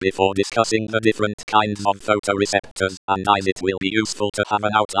Before discussing the different kinds of photoreceptors and eyes, it will be useful to have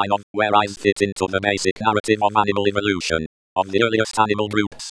an outline of where eyes fit into the basic narrative of animal evolution. Of the earliest animal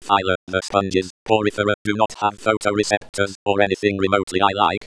groups, phyla, the sponges, porifera, do not have photoreceptors or anything remotely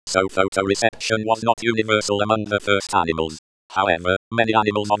eye-like, so photoreception was not universal among the first animals. However, many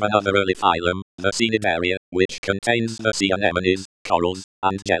animals of another early phylum, the Cnidaria, which contains the sea anemones, corals,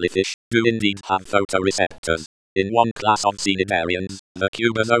 and jellyfish, do indeed have photoreceptors. In one class of cnidarians, the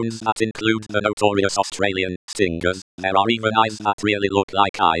cubozoans that include the notorious Australian stingers, there are even eyes that really look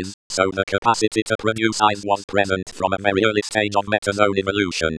like eyes, so the capacity to produce eyes was present from a very early stage of metazoan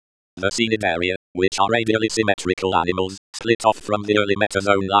evolution. The cnidaria, which are radially symmetrical animals, split off from the early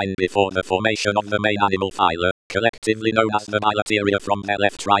metazoan line before the formation of the main animal phyla, collectively known as the bilateria from their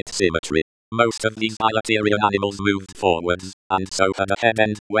left-right symmetry. Most of these bilaterian animals moved forwards, and so had a head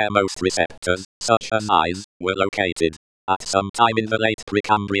end, where most receptors, such as eyes, were located. At some time in the late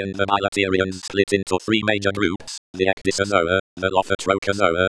Precambrian, the bilaterians split into three major groups, the ecdysozoa, the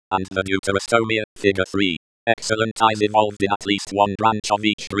lophotrochozoa, and the deuterostomia, figure 3. Excellent eyes evolved in at least one branch of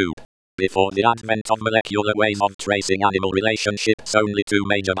each group. Before the advent of molecular ways of tracing animal relationships, only two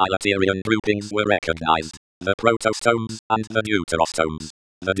major bilaterian groupings were recognized, the protostomes and the deuterostomes.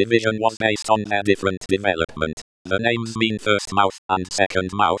 The division was based on their different development. The names mean first mouth and second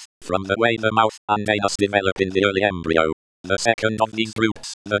mouth, from the way the mouth and anus develop in the early embryo. The second of these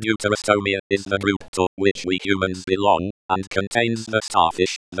groups, the deuterostomia, is the group to which we humans belong, and contains the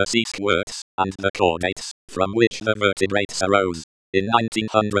starfish, the sea squirts, and the chordates, from which the vertebrates arose. In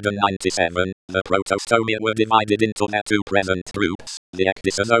 1997, the protostomia were divided into their two present groups, the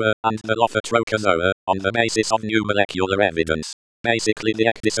ecdysozoa and the lophotrochozoa, on the basis of new molecular evidence. Basically, the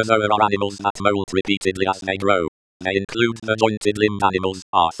ecdysozoa are animals that molt repeatedly as they grow. They include the jointed-limbed animals,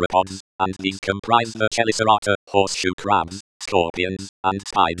 arthropods, and these comprise the chelicerata, horseshoe crabs, scorpions, and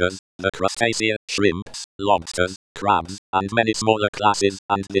spiders, the crustacea, shrimps, lobsters, crabs, and many smaller classes,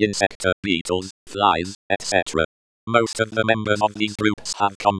 and the insecta, beetles, flies, etc. Most of the members of these groups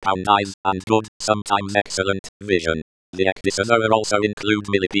have compound eyes and good, sometimes excellent, vision. The ecdysozoa also include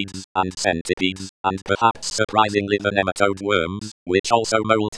millipedes and centipedes, and perhaps surprisingly the nematode worms, which also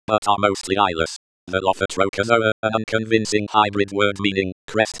molt but are mostly eyeless. The lophotrochozoa, an unconvincing hybrid word meaning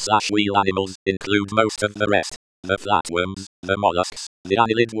crest/wheel animals, include most of the rest. The flatworms, the mollusks, the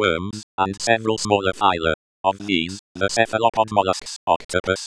annelid worms, and several smaller phyla. Of these, the cephalopod mollusks,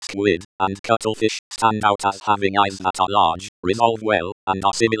 octopus, squid, and cuttlefish, stand out as having eyes that are large, resolve well, and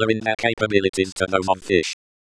are similar in their capabilities to those of fish.